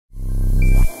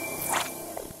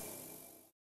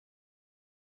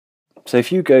So if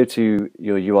you go to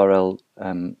your URL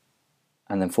and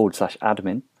then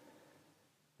 /admin,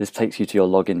 this takes you to your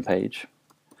login page.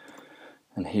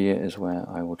 And here is where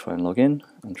I will try and log in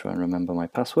and try and remember my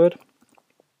password.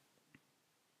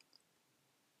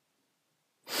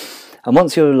 And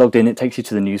once you're logged in, it takes you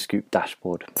to the Newscoop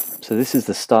dashboard. So this is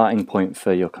the starting point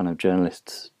for your kind of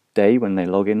journalist's day when they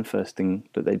log in. First thing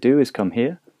that they do is come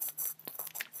here.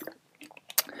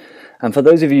 And for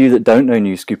those of you that don't know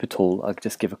Newscoop at all, I'll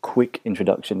just give a quick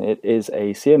introduction. It is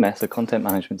a CMS, a content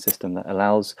management system that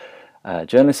allows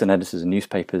journalists and editors and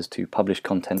newspapers to publish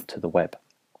content to the web.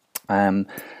 The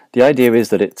idea is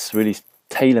that it's really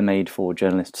tailor-made for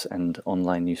journalists and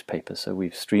online newspapers. So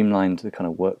we've streamlined the kind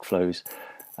of workflows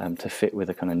to fit with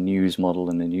a kind of news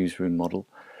model and a newsroom model.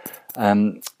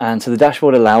 And so the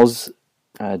dashboard allows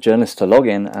journalists to log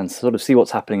in and sort of see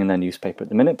what's happening in their newspaper at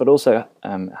the minute, but also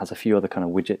has a few other kind of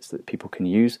widgets that people can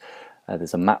use.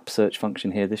 There's a map search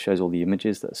function here. This shows all the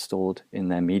images that are stored in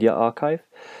their media archive.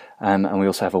 And we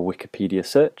also have a Wikipedia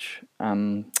search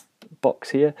box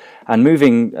here. And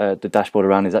moving the dashboard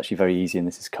around is actually very easy, and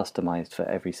this is customized for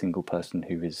every single person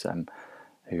who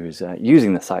is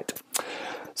using the site.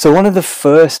 So one of the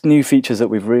first new features that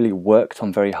we've really worked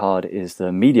on very hard is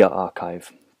the media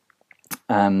archive.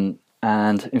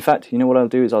 And in fact, you know what I'll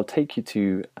do is I'll take you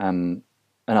to an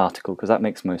article, because that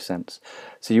makes most sense.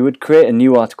 So you would create a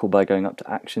new article by going up to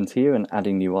Actions here and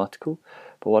adding New Article.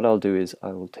 But what I'll do is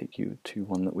I will take you to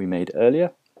one that we made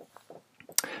earlier,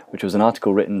 which was an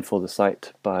article written for the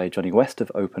site by Johnny West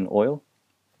of Open Oil.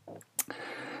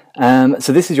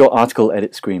 So this is your article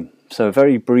edit screen. So a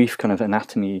very brief kind of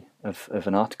anatomy of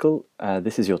an article.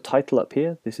 This is your title up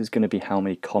here. This is going to be how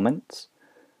many comments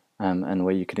and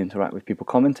where you can interact with people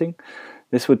commenting.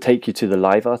 This would take you to the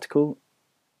live article,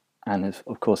 and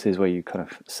of course here's where you kind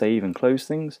of save and close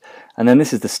things. And then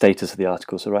this is the status of the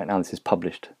article. So right now this is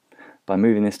published. By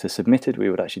moving this to submitted, we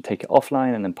would actually take it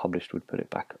offline, and then published would put it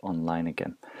back online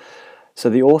again. So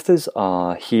the authors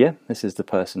are here. This is the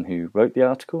person who wrote the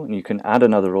article, and you can add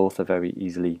another author very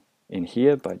easily in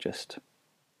here by just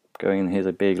going in. Here's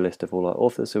a big list of all our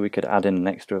authors, so we could add in an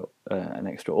extra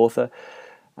author.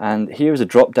 And here is a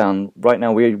drop down. Right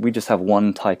now we just have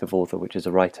one type of author, which is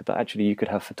a writer, but actually you could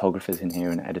have photographers in here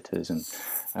and editors and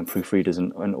proofreaders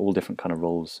and all different kind of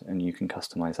roles, and you can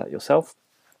customize that yourself.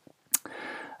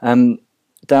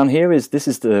 Down here is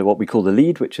what we call the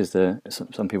lead, which is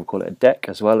some people call it a deck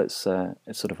as well. It's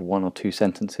sort of 1 or 2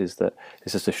 sentences that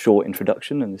is just a short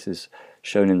introduction, and this is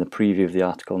shown in the preview of the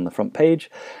article on the front page.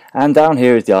 And down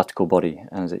here is the article body,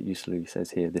 and as it usually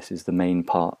says here, this is the main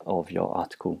part of your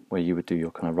article where you would do your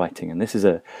kind of writing. And this is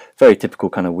a very typical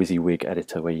kind of WYSIWYG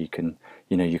editor where you can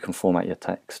format your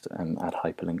text, add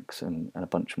hyperlinks and a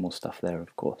bunch more stuff there,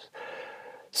 of course.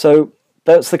 So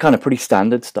that's the kind of pretty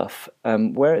standard stuff.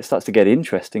 Where it starts to get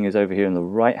interesting is over here on the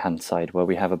right hand side, where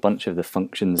we have a bunch of the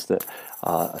functions that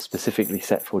are specifically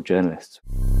set for journalists.